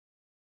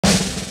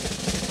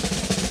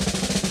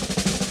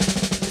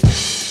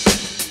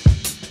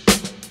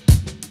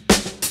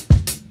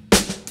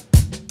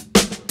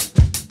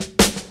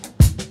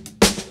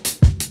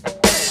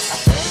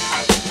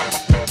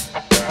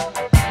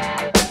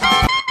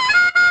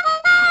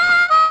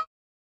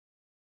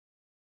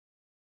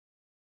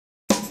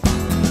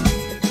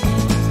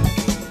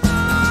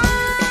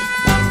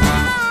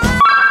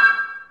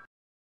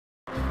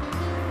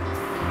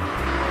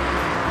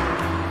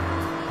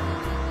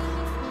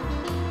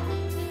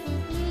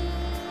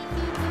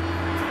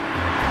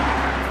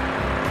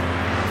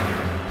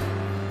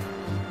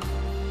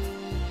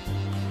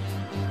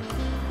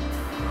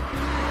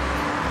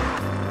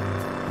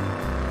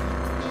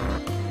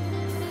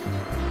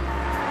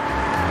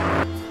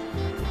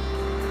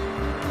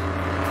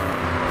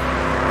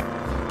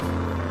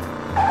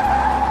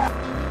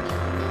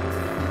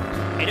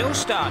all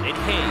started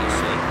here, you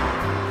see.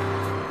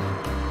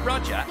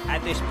 Roger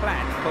had this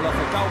plan to pull off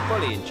a gold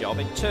bullion job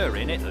in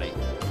Turin, Italy.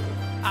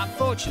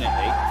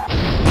 Unfortunately,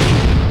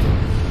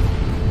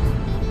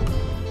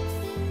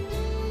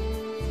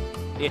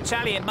 the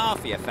Italian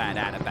Mafia found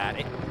out about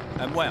it,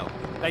 and well,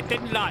 they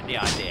didn't like the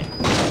idea.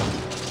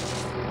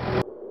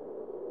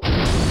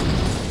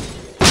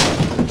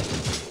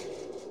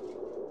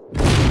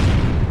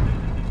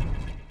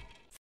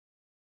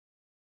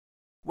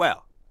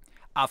 Well,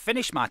 I've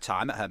finished my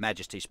time at Her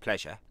Majesty's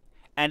pleasure,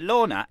 and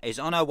Lorna is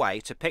on her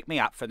way to pick me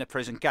up from the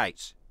prison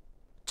gates.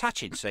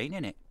 Touching scene,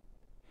 innit?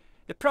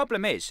 The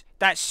problem is,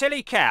 that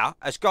silly cow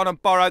has gone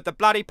and borrowed the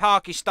bloody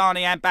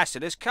Pakistani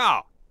ambassador's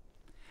car.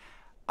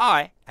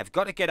 I have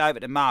got to get over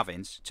to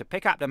Marvin's to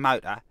pick up the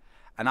motor,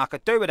 and I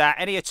could do without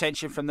any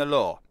attention from the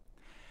law.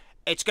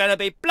 It's going to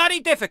be bloody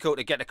difficult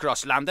to get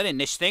across London in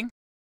this thing.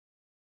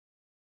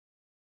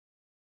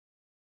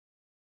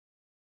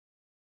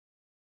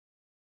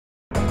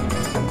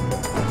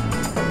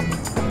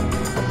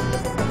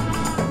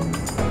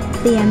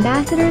 The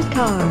ambassador's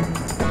car.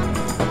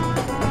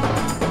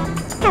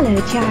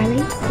 Hello,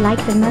 Charlie. Like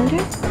the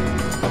motor?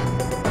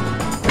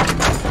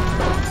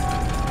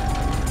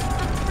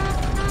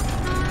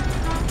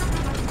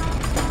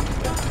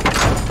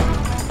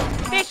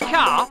 This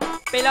car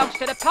belongs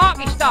to the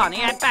Pakistani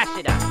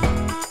ambassador.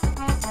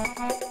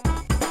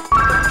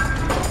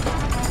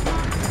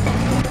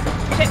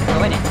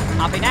 Typical, innit?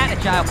 I've been out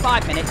of jail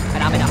 5 minutes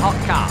and I'm in a hot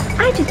car.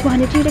 I just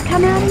wanted you to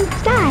come out in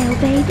style,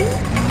 baby.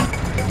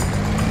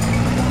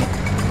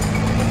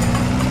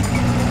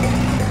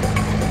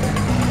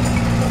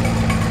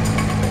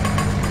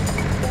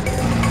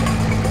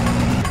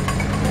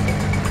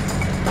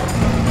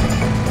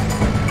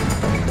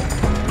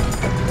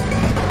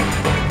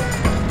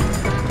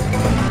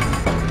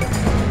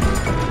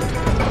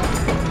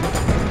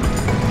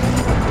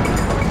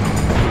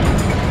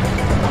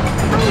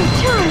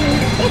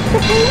 The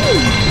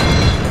police!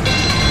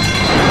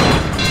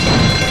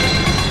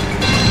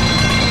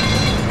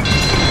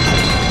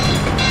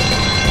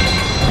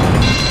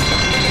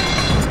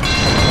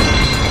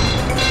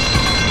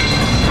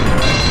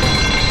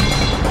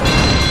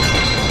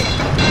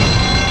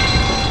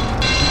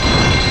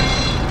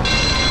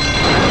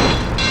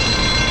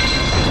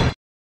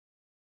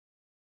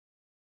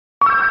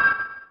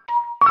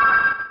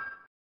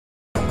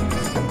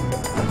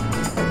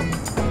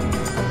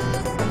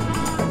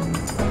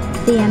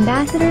 The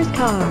ambassador's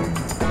car.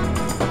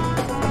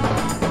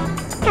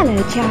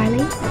 Hello,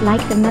 Charlie.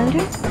 Like the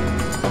motor?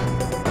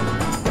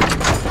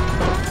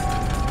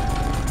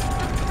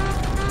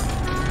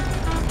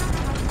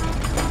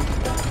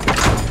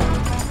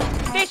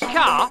 This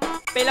car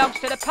belongs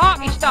to the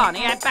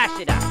Pakistani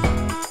ambassador.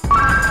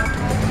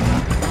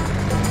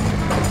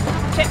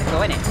 Typical,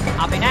 innit?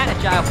 I've been out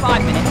of jail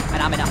 5 minutes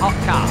and I'm in a hot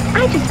car.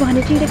 I just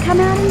wanted you to come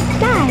out in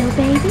style,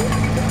 baby.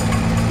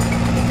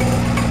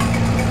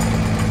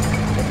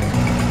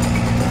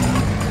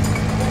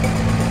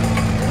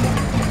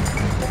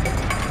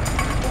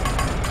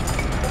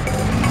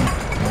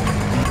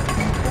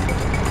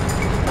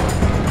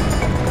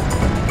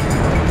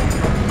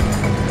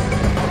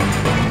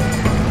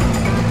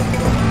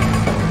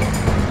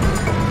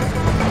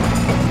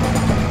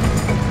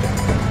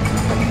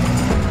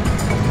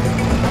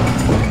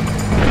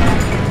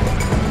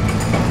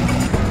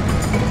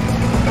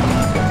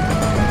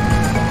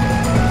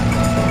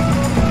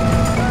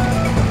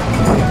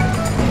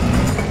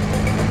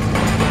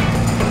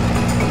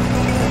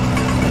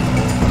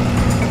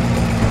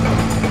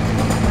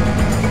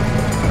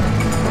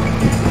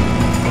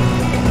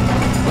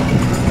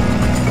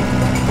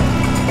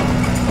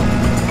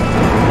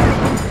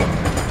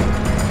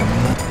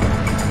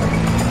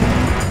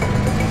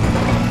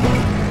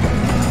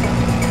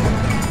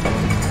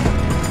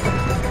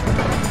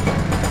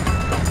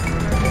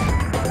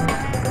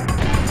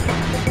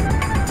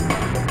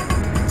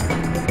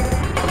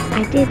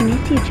 I did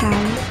miss you,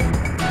 Charlie.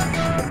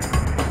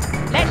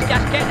 Let's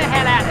just get the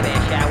hell out of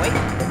here, shall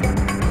we?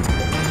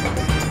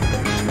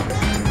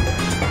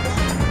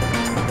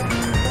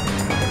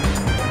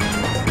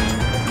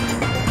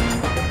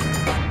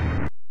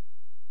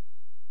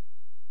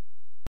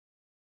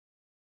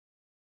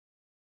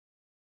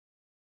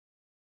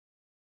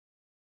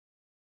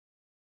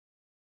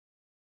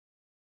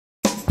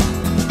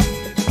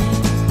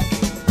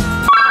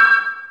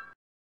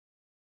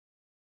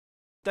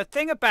 The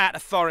thing about a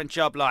foreign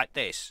job like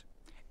this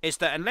is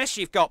that unless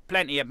you've got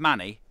plenty of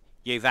money,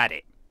 you've had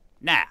it.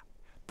 Now,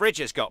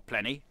 Bridger's got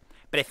plenty,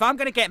 but if I'm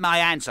going to get my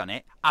hands on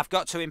it, I've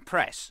got to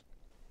impress.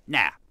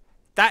 Now,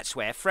 that's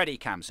where Freddy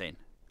comes in,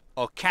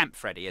 or Camp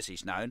Freddy as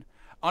he's known,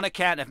 on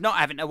account of not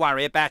having to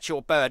worry about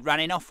your bird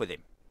running off with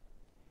him.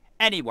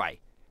 Anyway,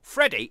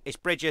 Freddy is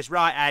Bridger's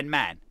right-hand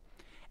man,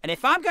 and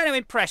if I'm going to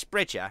impress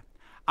Bridger,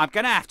 I'm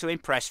going to have to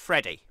impress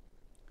Freddy.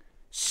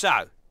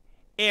 So,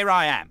 here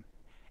I am.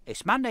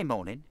 It's Monday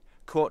morning,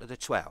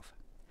 11:45.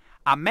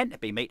 I'm meant to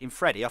be meeting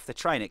Freddy off the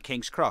train at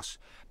King's Cross,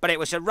 but it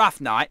was a rough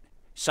night,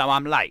 so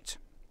I'm late.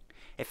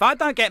 If I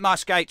don't get my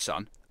skates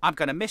on, I'm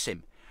going to miss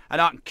him, and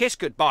I can kiss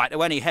goodbye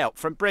to any help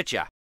from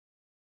Bridger.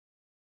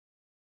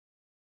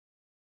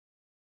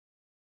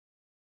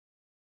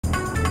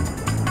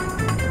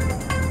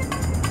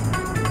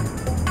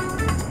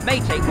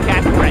 Meeting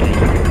camp ready.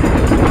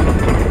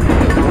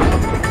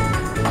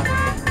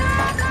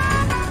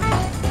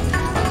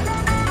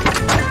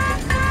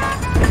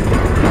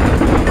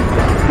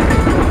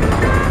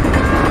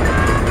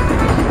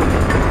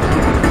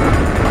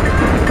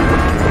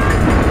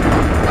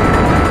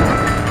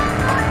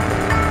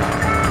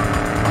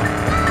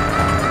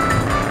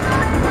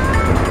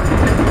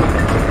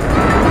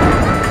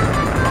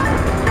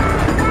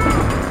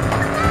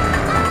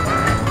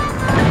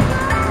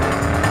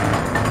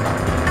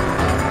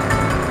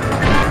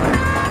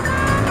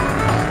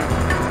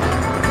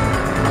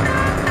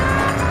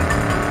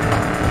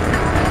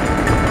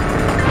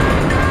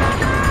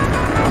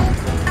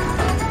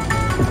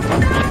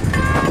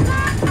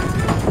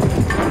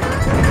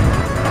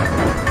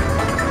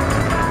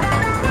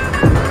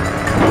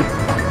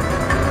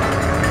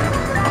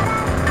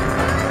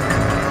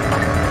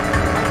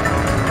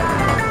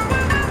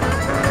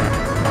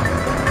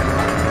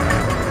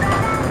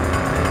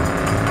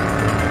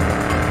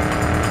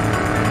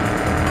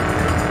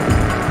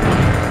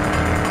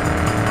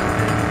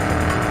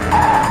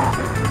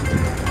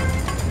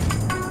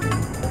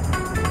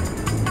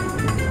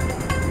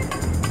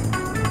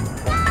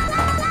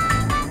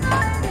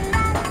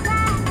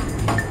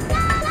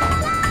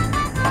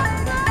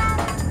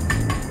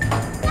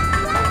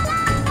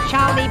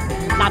 Charlie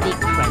bloody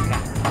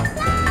Croker.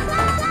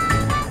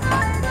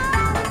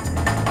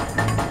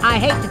 I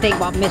hate to think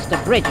what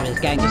Mr. Bridger is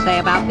going to say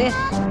about this.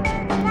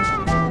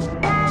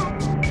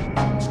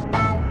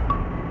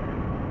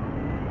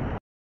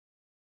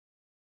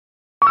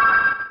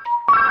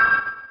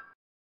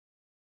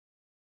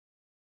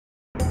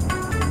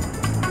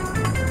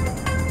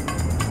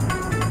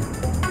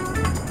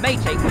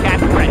 Meeting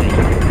camp ready.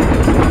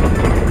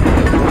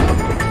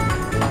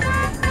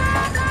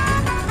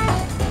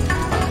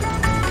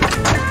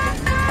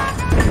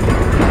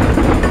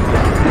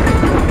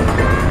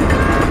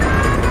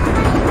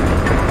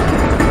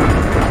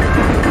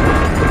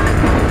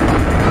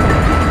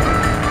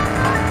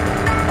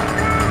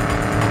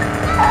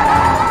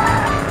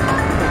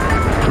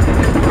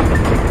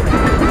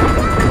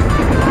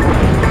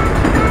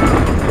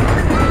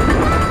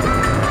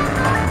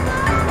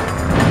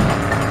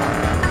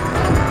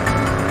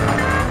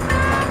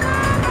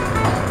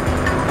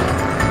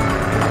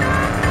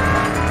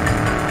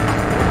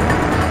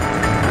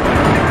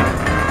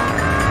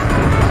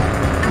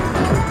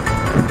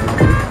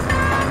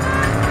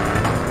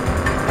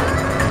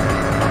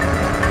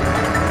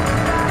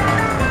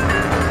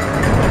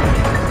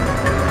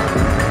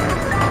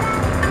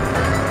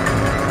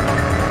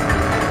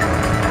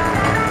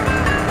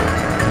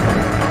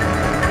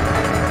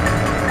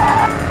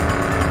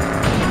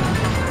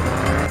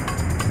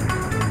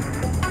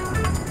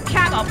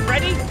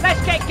 Ready?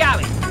 Let's get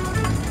going.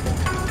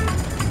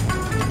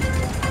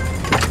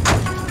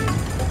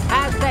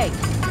 As they.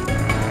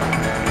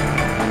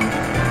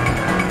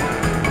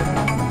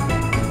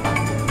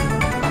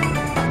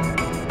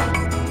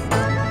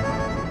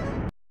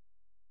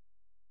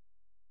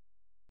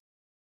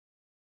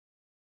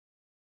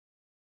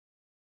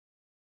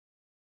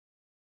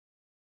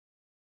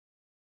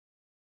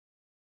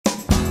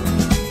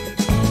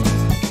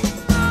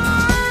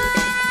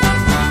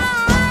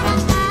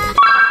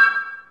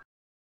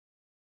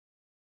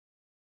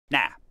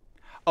 Now,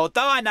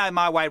 although I know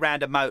my way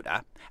round a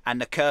motor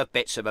and the curved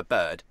bits of a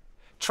bird,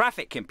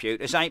 traffic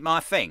computers ain't my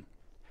thing.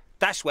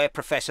 That's where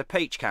Professor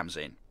Peach comes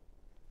in.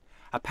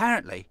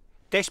 Apparently,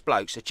 this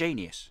bloke's a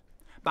genius.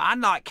 But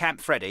unlike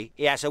Camp Freddy,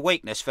 he has a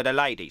weakness for the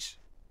ladies.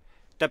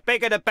 The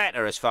bigger the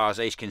better as far as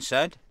he's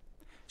concerned.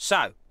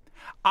 So,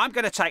 I'm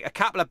going to take a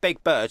couple of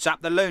big birds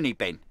up the loony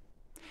bin.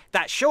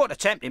 That's short of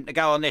tempting to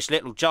go on this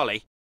little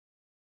jolly.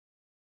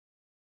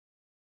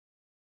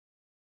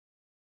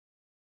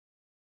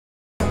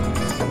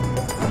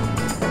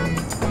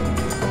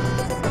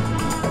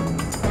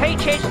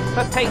 Peaches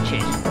for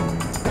peaches.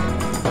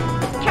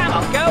 Come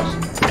on,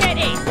 girls, get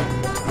in.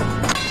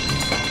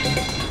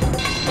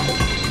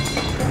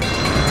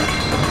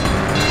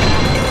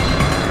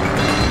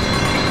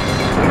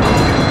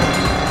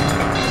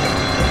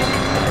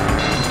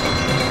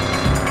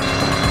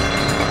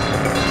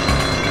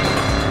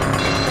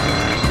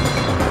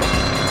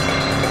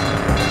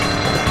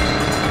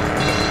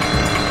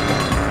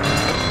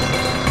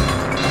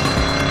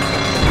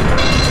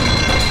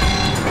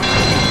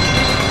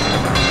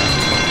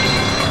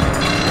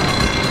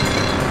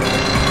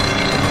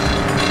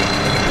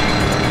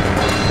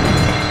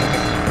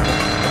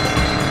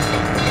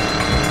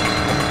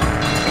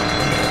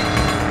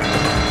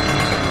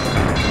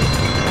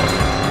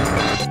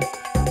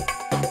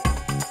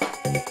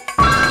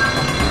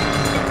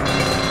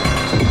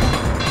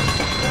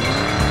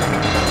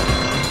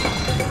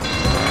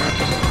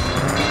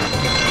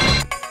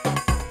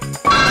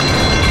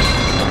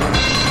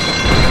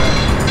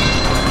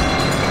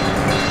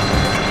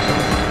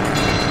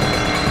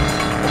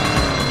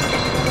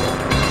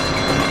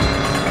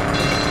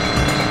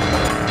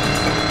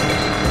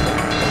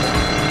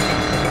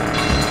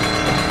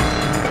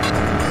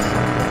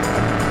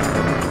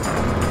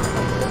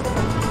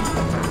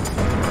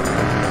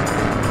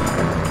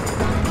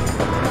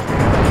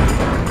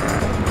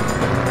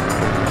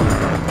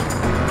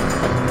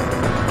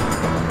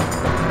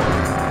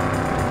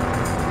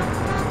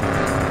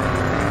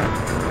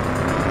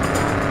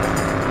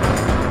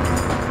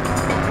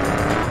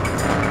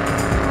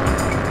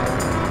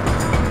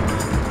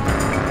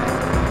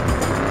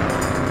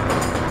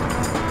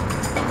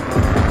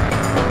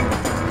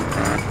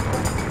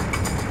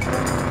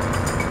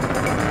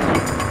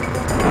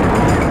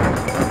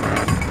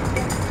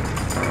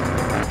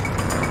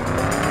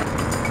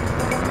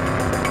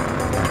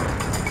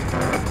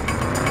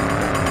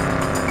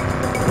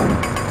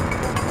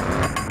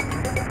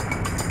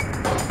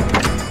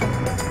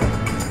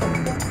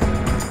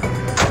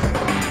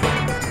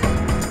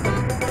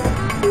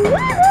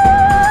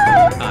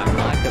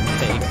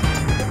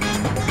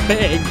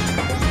 pig.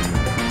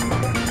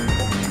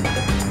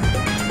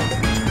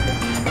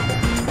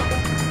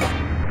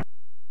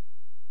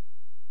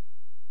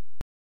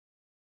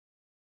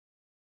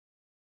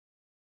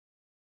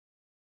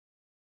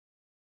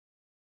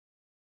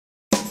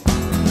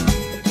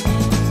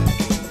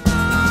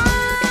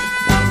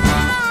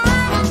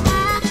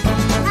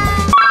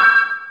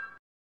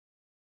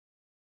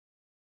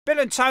 Bill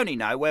and Tony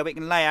know where we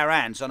can lay our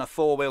hands on a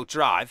four-wheel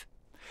drive,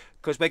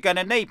 because we're going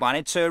to need one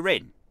in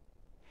Turin.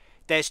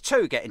 There's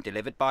 2 getting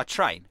delivered by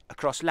train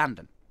across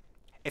London.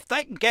 If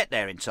they can get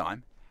there in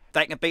time,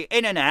 they can be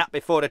in and out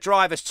before the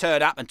drivers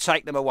turn up and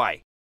take them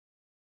away.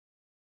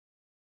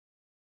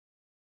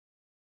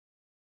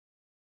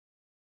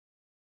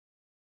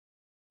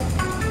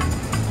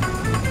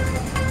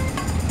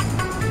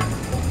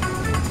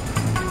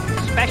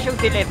 Special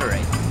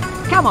delivery.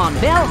 Come on,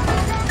 Bill.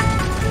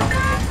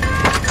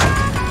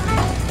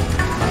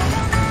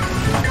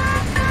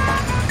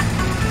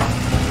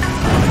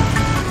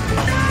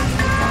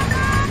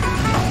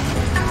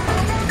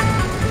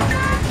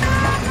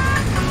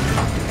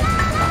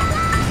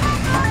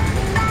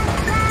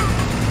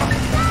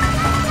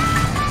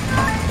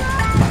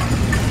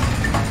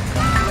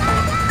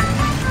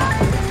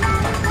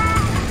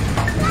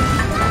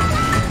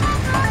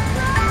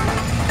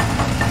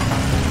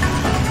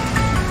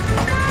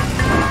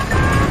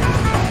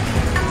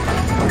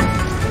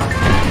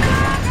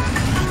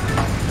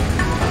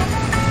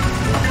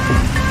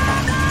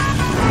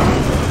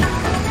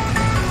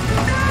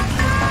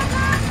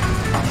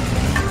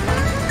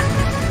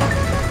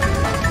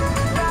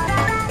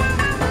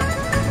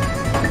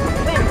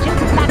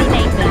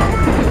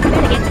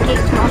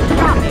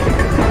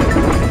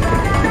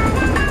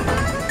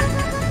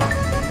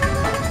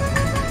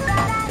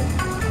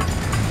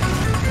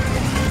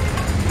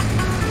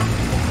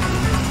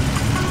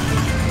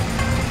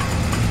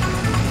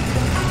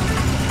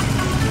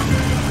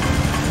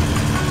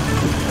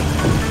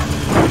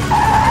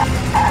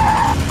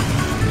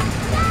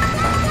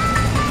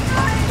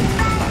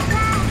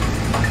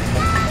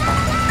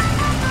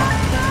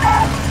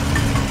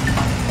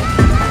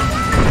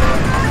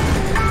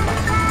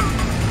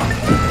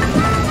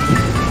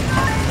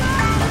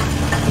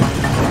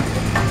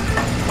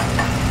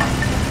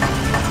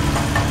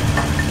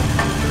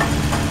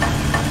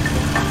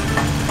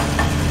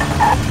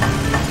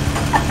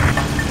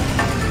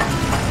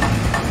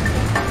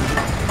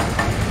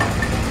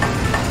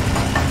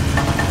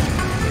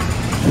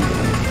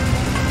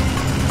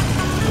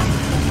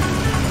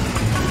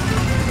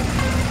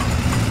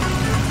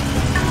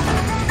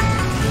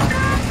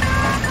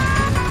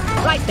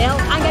 Right, Bill,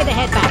 I'm going to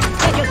head back.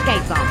 Get your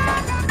skates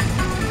on.